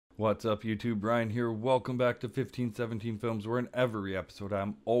What's up, YouTube? Brian here. Welcome back to 1517 Films, where in every episode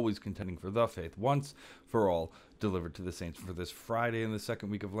I'm always contending for the faith, once for all, delivered to the saints. For this Friday in the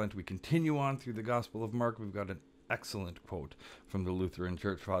second week of Lent, we continue on through the Gospel of Mark. We've got an excellent quote from the Lutheran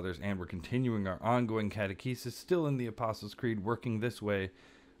Church Fathers, and we're continuing our ongoing catechesis, still in the Apostles' Creed, working this way,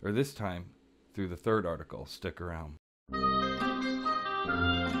 or this time, through the third article. Stick around.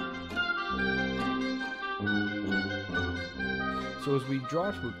 So as we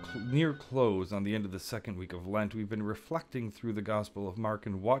draw to a near close on the end of the second week of Lent, we've been reflecting through the Gospel of Mark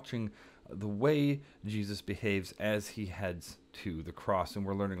and watching the way Jesus behaves as he heads to the cross. And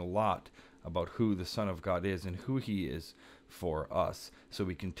we're learning a lot about who the Son of God is and who he is for us. So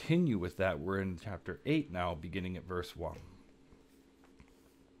we continue with that. We're in chapter 8 now, beginning at verse 1.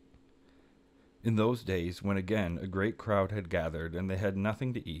 In those days, when again a great crowd had gathered, and they had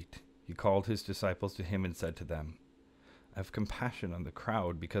nothing to eat, he called his disciples to him and said to them, I have compassion on the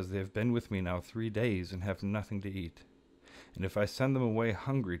crowd, because they have been with me now 3 days and have nothing to eat. And if I send them away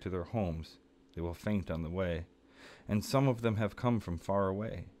hungry to their homes, they will faint on the way. And some of them have come from far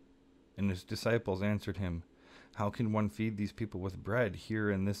away. And his disciples answered him, How can one feed these people with bread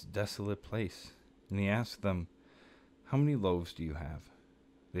here in this desolate place? And he asked them, How many loaves do you have?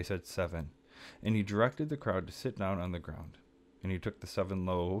 They said 7. And he directed the crowd to sit down on the ground. And he took the 7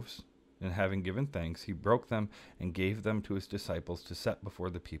 loaves, and having given thanks, he broke them and gave them to his disciples to set before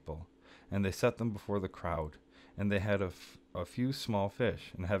the people. And they set them before the crowd. And they had a few small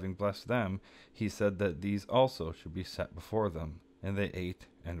fish. And having blessed them, he said that these also should be set before them. And they ate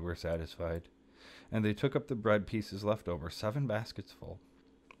and were satisfied. And they took up the bread pieces left over, 7 baskets full.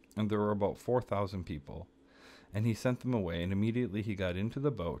 And there were about 4,000 people. And he sent them away, and immediately he got into the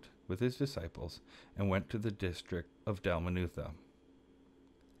boat with his disciples and went to the district of Dalmanutha.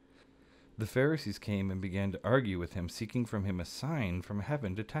 The Pharisees came and began to argue with him, seeking from him a sign from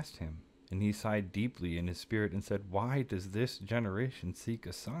heaven to test him. And he sighed deeply in his spirit and said, Why does this generation seek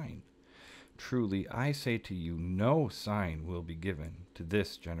a sign? Truly, I say to you, no sign will be given to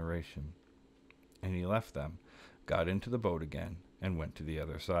this generation. And he left them, got into the boat again, and went to the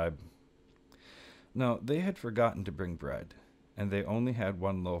other side. Now they had forgotten to bring bread, and they only had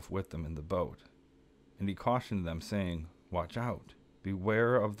 1 loaf with them in the boat. And he cautioned them, saying, Watch out.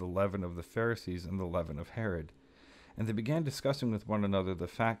 Beware of the leaven of the Pharisees and the leaven of Herod. And they began discussing with one another the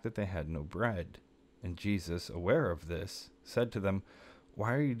fact that they had no bread. And Jesus, aware of this, said to them,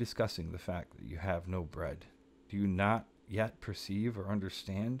 Why are you discussing the fact that you have no bread? Do you not yet perceive or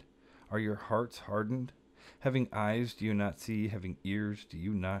understand? Are your hearts hardened? Having eyes, do you not see? Having ears, do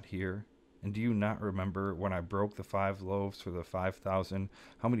you not hear? And do you not remember when I broke the 5 loaves for the 5,000?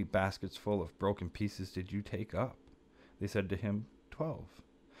 How many baskets full of broken pieces did you take up? They said to him, 12.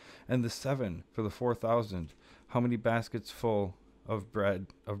 And the 7 for the 4,000, how many baskets full of bread,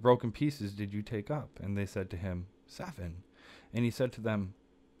 of broken pieces did you take up? And they said to him, 7. And he said to them,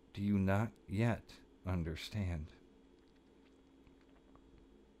 Do you not yet understand?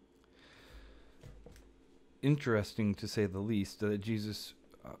 Interesting, to say the least, that Jesus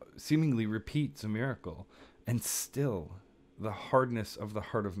seemingly repeats a miracle, and still the hardness of the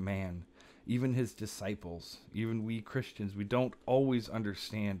heart of man, even his disciples, even we Christians, we don't always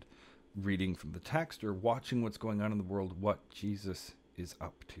understand, reading from the text or watching what's going on in the world, what Jesus is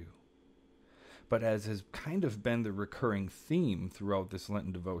up to. But as has kind of been the recurring theme throughout this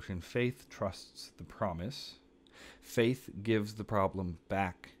Lenten devotion, faith trusts the promise. Faith gives the problem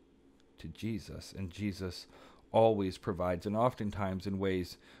back to Jesus, and Jesus always provides, and oftentimes in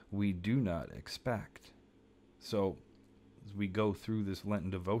ways we do not expect. So as we go through this Lenten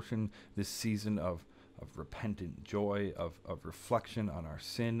devotion, this season of repentant joy, of reflection on our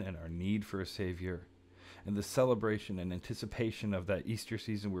sin and our need for a Savior, and the celebration and anticipation of that Easter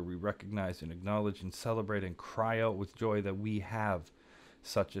season where we recognize and acknowledge and celebrate and cry out with joy that we have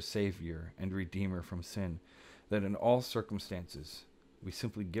such a Savior and Redeemer from sin, that in all circumstances we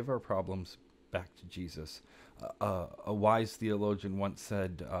simply give our problems back to Jesus. A wise theologian once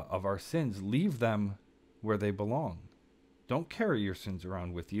said of our sins, leave them where they belong. Don't carry your sins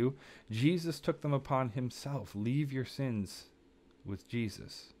around with you. Jesus took them upon himself. Leave your sins with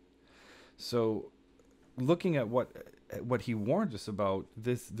Jesus. So looking at what he warns us about,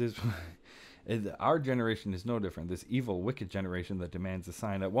 this our generation is no different. This evil, wicked generation that demands a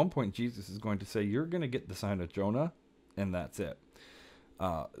sign. At one point, Jesus is going to say, you're going to get the sign of Jonah, and that's it.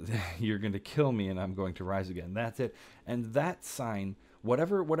 You're going to kill me, and I'm going to rise again. That's it. And that sign,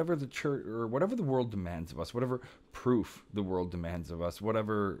 whatever the church or whatever the world demands of us, whatever proof the world demands of us,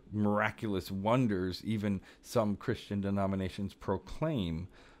 whatever miraculous wonders even some Christian denominations proclaim,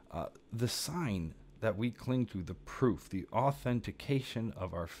 the sign that we cling to, the proof, the authentication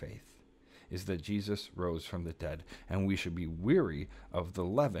of our faith, is that Jesus rose from the dead, and we should be weary of the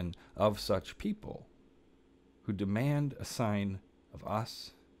leaven of such people who demand a sign of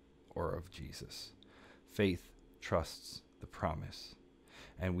us or of Jesus. Faith trusts the promise,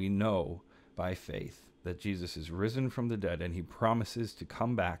 and we know by faith that Jesus is risen from the dead, and he promises to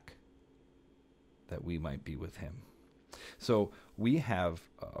come back that we might be with him. So we have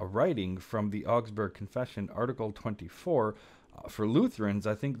a writing from the Augsburg Confession, Article 24. For Lutherans,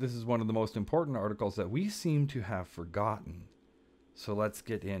 I think this is one of the most important articles that we seem to have forgotten. So let's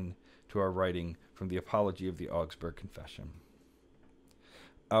get into our writing from the Apology of the Augsburg Confession.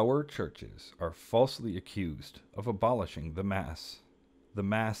 Our churches are falsely accused of abolishing the Mass. The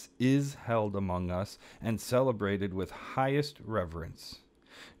Mass is held among us and celebrated with highest reverence.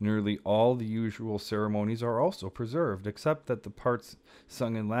 Nearly all the usual ceremonies are also preserved, except that the parts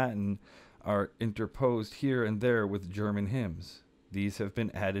sung in Latin are interposed here and there with German hymns. These have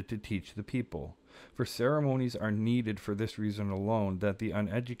been added to teach the people. For ceremonies are needed for this reason alone, that the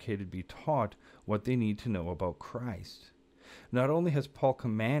uneducated be taught what they need to know about Christ. Not only has Paul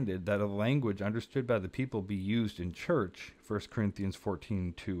commanded that a language understood by the people be used in church, 1 Corinthians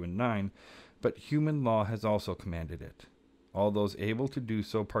 14:2 and 9, but human law has also commanded it. All those able to do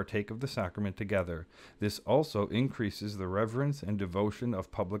so partake of the sacrament together. This also increases the reverence and devotion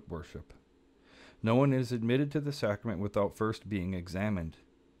of public worship. No one is admitted to the sacrament without first being examined.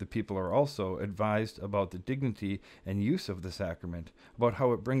 The people are also advised about the dignity and use of the sacrament, about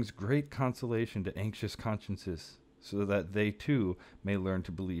how it brings great consolation to anxious consciences, so that they too may learn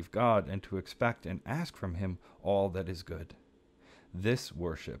to believe God and to expect and ask from him all that is good. This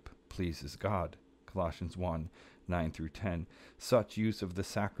worship pleases God. Colossians 1:9 through 10. Such use of the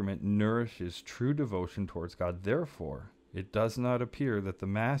sacrament nourishes true devotion towards God. Therefore, it does not appear that the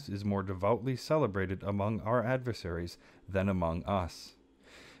Mass is more devoutly celebrated among our adversaries than among us.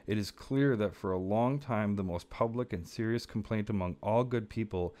 It is clear that for a long time the most public and serious complaint among all good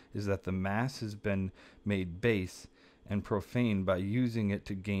people is that the Mass has been made base and profane by using it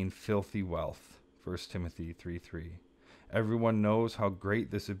to gain filthy wealth. 1 Timothy 3:3. Everyone knows how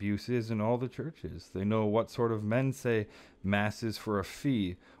great this abuse is in all the churches. They know what sort of men say Mass is for a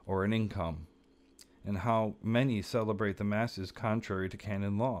fee or an income, and how many celebrate the Masses contrary to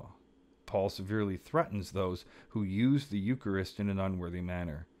canon law. Paul severely threatens those who use the Eucharist in an unworthy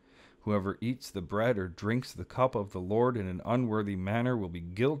manner. Whoever eats the bread or drinks the cup of the Lord in an unworthy manner will be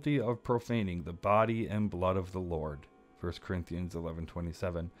guilty of profaning the body and blood of the Lord. 1 Corinthians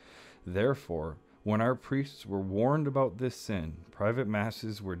 11:27. Therefore, when our priests were warned about this sin, private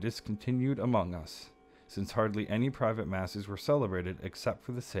masses were discontinued among us, since hardly any private masses were celebrated except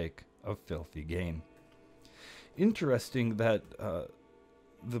for the sake of filthy gain. Interesting that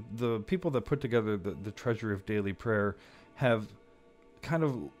the people that put together the Treasury of Daily Prayer have kind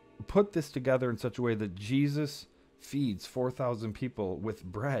of put this together in such a way that Jesus feeds 4,000 people with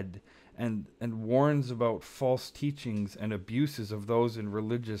bread and warns about false teachings and abuses of those in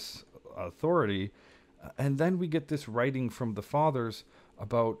religious authority, and then we get this writing from the fathers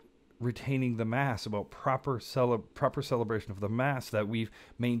about retaining the Mass, about proper celebration of the Mass, that we've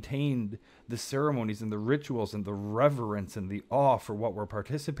maintained the ceremonies and the rituals and the reverence and the awe for what we're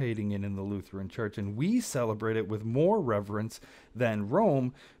participating in the Lutheran Church, and we celebrate it with more reverence than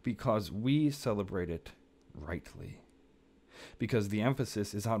Rome because we celebrate it rightly, because the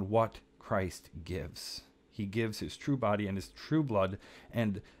emphasis is on what Christ gives. He gives his true body and his true blood.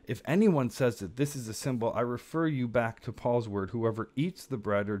 And if anyone says that this is a symbol, I refer you back to Paul's word. Whoever eats the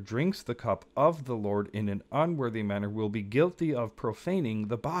bread or drinks the cup of the Lord in an unworthy manner will be guilty of profaning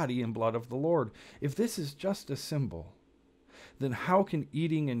the body and blood of the Lord. If this is just a symbol, then how can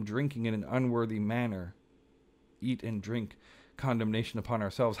eating and drinking in an unworthy manner eat and drink condemnation upon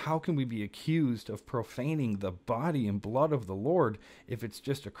ourselves? How can we be accused of profaning the body and blood of the Lord if it's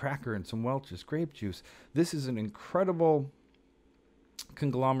just a cracker and some Welch's grape juice? This is an incredible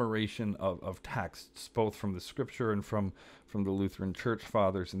conglomeration of texts, both from the Scripture and from the Lutheran Church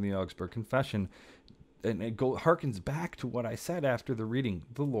Fathers in the Augsburg Confession. And it harkens back to what I said after the reading: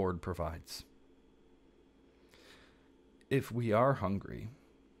 the Lord provides. If we are hungry,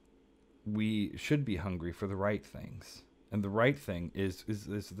 we should be hungry for the right things. And the right thing is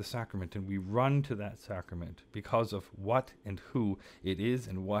the sacrament, and we run to that sacrament because of what and who it is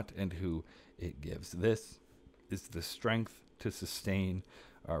and what and who it gives. This is the strength to sustain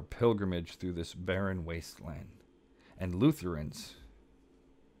our pilgrimage through this barren wasteland. And Lutherans,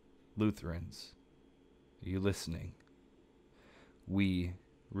 are you listening? We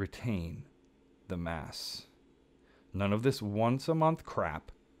retain the Mass. None of this once a month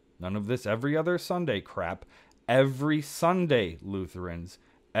crap. None of this every other Sunday crap. Every Sunday, Lutherans,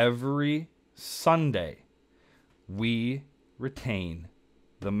 every Sunday, we retain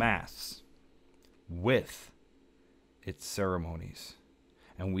the Mass with its ceremonies.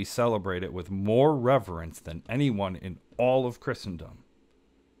 And we celebrate it with more reverence than anyone in all of Christendom.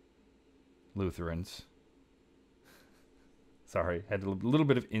 Lutherans. Sorry, had a little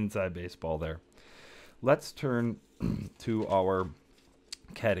bit of inside baseball there. Let's turn to our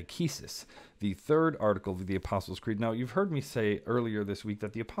Catechesis, the third article of the Apostles' Creed. Now, you've heard me say earlier this week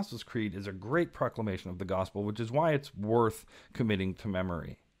that the Apostles' Creed is a great proclamation of the gospel, which is why it's worth committing to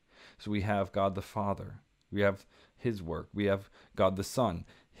memory. So we have God the Father. We have his work. We have God the Son,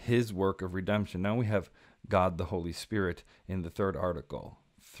 his work of redemption. Now we have God the Holy Spirit in the third article.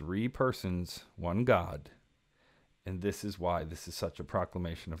 3 persons, one God. And this is why this is such a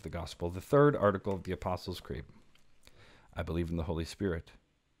proclamation of the gospel. The third article of the Apostles' Creed. I believe in the Holy Spirit,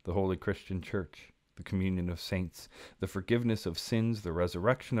 the holy Christian church, the communion of saints, the forgiveness of sins, the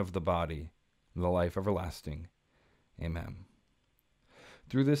resurrection of the body, and the life everlasting. Amen.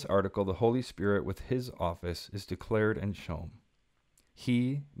 Through this article, the Holy Spirit with his office is declared and shown.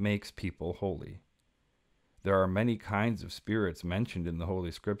 He makes people holy. There are many kinds of spirits mentioned in the Holy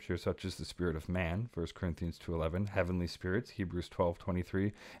Scripture, such as the spirit of man, 1 Corinthians 2:11, heavenly spirits, Hebrews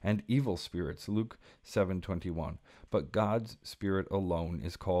 12:23, and evil spirits, Luke 7:21. But God's Spirit alone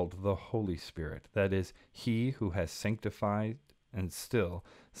is called the Holy Spirit. That is, he who has sanctified and still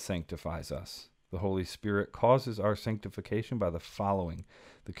sanctifies us. The Holy Spirit causes our sanctification by the following: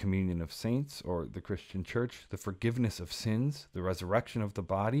 the communion of saints, or the Christian church, the forgiveness of sins, the resurrection of the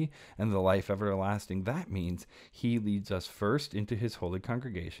body, and the life everlasting. That means he leads us first into his holy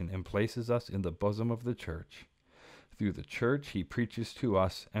congregation and places us in the bosom of the church. Through the church, he preaches to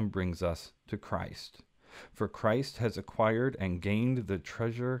us and brings us to Christ. For Christ has acquired and gained the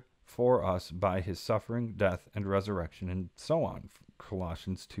treasure for us by his suffering, death, and resurrection, and so on.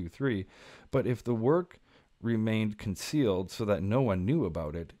 Colossians 2:3. But if the work remained concealed so that no one knew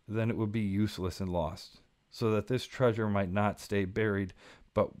about it, then it would be useless and lost. So that this treasure might not stay buried,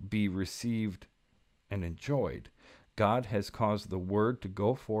 but be received and enjoyed, God has caused the word to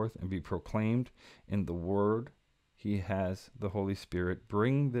go forth and be proclaimed. In the word, he has the Holy Spirit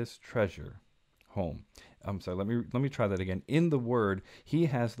bring this treasure home. I'm sorry, let me try that again. In the word, he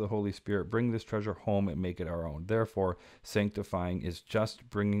has the Holy Spirit bring this treasure home and make it our own. Therefore, sanctifying is just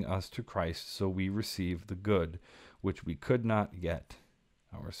bringing us to Christ so we receive the good, which we could not get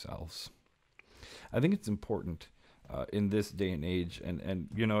ourselves. I think it's important in this day and age, and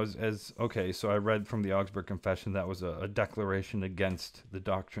you know, okay, so I read from the Augsburg Confession that was a declaration against the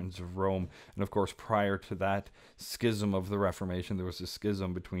doctrines of Rome, and of course prior to that schism of the Reformation, there was a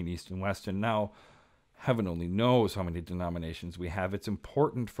schism between East and West, and now heaven only knows how many denominations we have. It's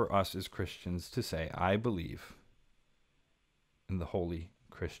important for us as Christians to say, I believe in the holy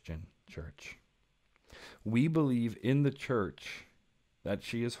Christian church. We believe in the church that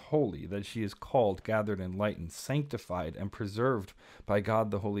she is holy, that she is called, gathered, enlightened, sanctified, and preserved by God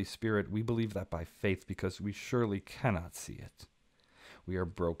the Holy Spirit. We believe that by faith because we surely cannot see it. We are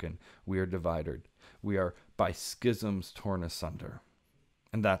broken. We are divided. We are by schisms torn asunder.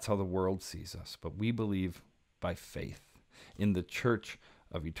 And that's how the world sees us. But we believe by faith in the church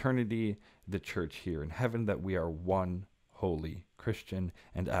of eternity, the church here in heaven, that we are one holy Christian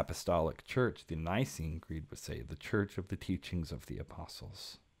and apostolic church. The Nicene Creed would say the church of the teachings of the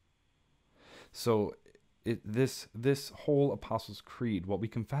apostles. So this whole Apostles' Creed, what we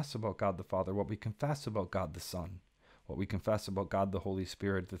confess about God the Father, what we confess about God the Son, what we confess about God the Holy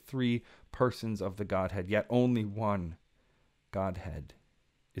Spirit, the 3 persons of the Godhead, yet only one Godhead,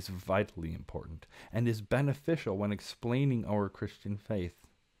 is vitally important and is beneficial when explaining our Christian faith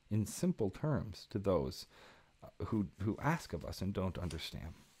in simple terms to those who ask of us and don't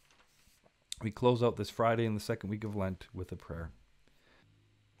understand. We close out this Friday in the second week of Lent with a prayer.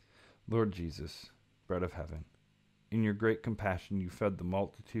 Lord Jesus, bread of heaven, in your great compassion you fed the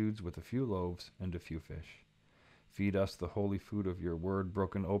multitudes with a few loaves and a few fish. Feed us the holy food of your word,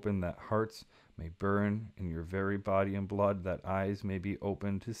 broken open, that hearts may burn in your very body and blood, that eyes may be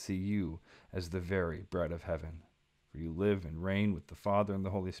opened to see you as the very bread of heaven. For you live and reign with the Father and the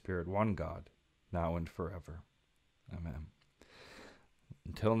Holy Spirit, one God, now and forever. Amen.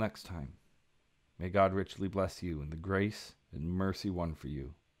 Until next time, may God richly bless you in the grace and mercy won for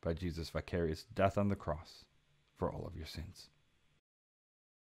you by Jesus' vicarious death on the cross for all of your sins.